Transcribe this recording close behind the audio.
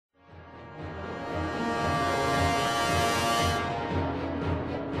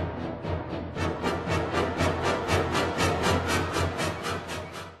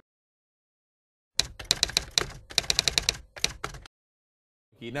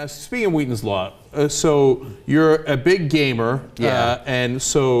Now, speaking of Wheaton's Law, so you're a big gamer, and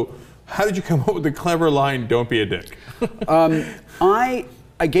so how did you come up with the clever line, "Don't be a dick"?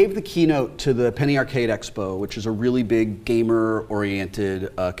 I gave the keynote to the Penny Arcade Expo, which is a really big gamer-oriented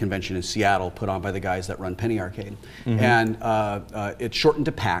convention in Seattle put on by the guys that run Penny Arcade. And it's shortened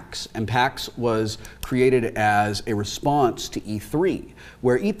to PAX, and PAX was created as a response to E3,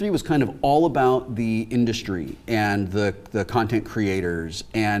 where E3 was kind of all about the industry and the content creators,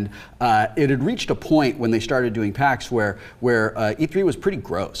 and it had reached a point when they started doing PAX where E3 was pretty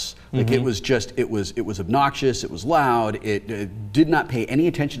gross. Like it was just, it was obnoxious, it was loud, it did not pay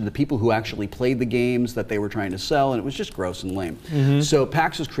any attention to the people who actually played the games that they were trying to sell, and it was just gross and lame. So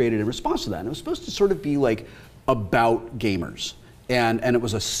PAX was created in response to that, and it was supposed to sort of be like about gamers. And it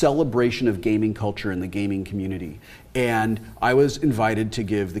was a celebration of gaming culture in the gaming community. And I was invited to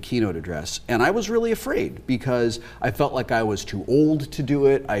give the keynote address. And I was really afraid because I felt like I was too old to do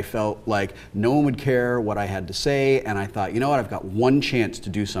it. I felt like no one would care what I had to say. And I thought, you know what, I've got one chance to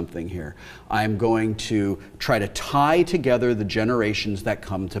do something here. I'm going to try to tie together the generations that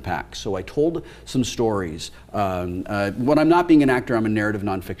come to PAX. So I told some stories. When I'm not being an actor, I'm a narrative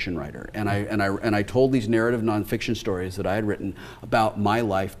nonfiction writer. And I told these narrative nonfiction stories that I had written about my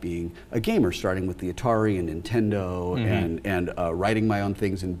life being a gamer, starting with the Atari and Nintendo, and writing my own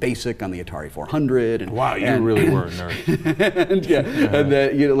things in BASIC on the Atari 400. And, wow, you really were a nerd. and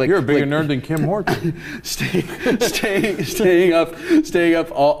you know, like, you're a bigger nerd than Kim Horton. staying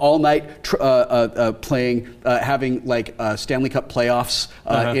up all night, playing, having like Stanley Cup playoffs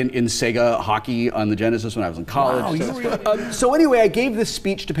in Sega hockey on the Genesis when I was in college. Wow, so anyway, I gave this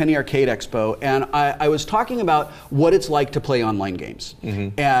speech to Penny Arcade Expo, and I was talking about what it's like to play online games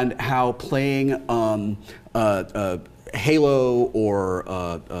and how playing Halo or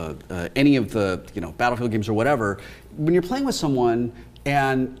any of the Battlefield games or whatever, when you're playing with someone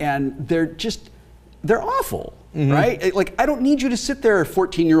and they're awful. Right? Like, I don't need you to sit there,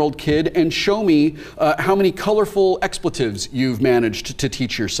 14-year-old kid, and show me how many colorful expletives you've managed to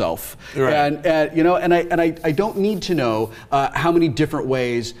teach yourself. Right. And I don't need to know how many different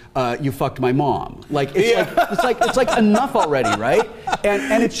ways you fucked my mom. Like, it's like enough already, right?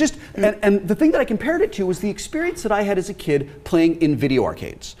 And it's just, and the thing that I compared it to was the experience that I had as a kid playing in video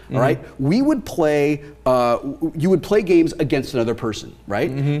arcades. All right? We would play, you would play games against another person,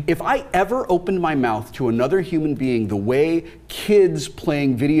 right? If I ever opened my mouth to another human being the way kids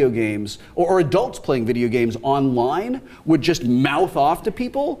playing video games or adults playing video games online would just mouth off to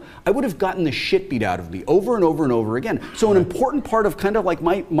people, I would have gotten the shit beat out of me over and over and over again. So an important part of kind of like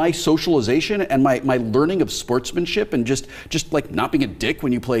my socialization and my learning of sportsmanship and just like not being a dick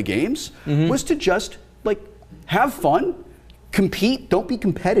when you play games was to just like have fun, compete, don't be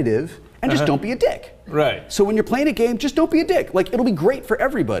competitive, and just don't be a dick. Right. So when you're playing a game, just don't be a dick. Like, it'll be great for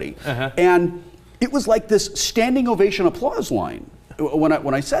everybody. And it was like this standing ovation applause line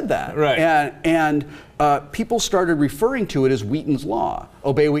when I said that. Right. And people started referring to it as Wheaton's Law.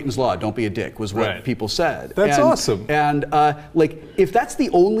 Obey Wheaton's Law, don't be a dick, was what people said. That's awesome. And like, if that's the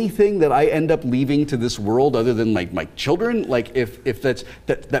only thing that I end up leaving to this world other than like my children, like if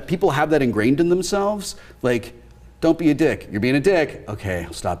that people have that ingrained in themselves, like, don't be a dick. You're being a dick. Okay,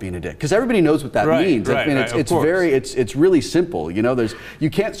 I'll stop being a dick. Because everybody knows what that means. I mean, it's really simple. You know, you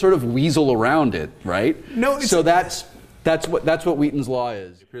can't sort of weasel around it, right? No. So that's what Wheaton's Law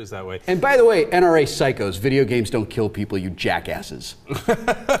is. It appears that way. And by the way, NRA psychos, video games don't kill people, you jackasses.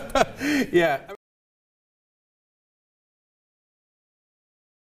 Yeah.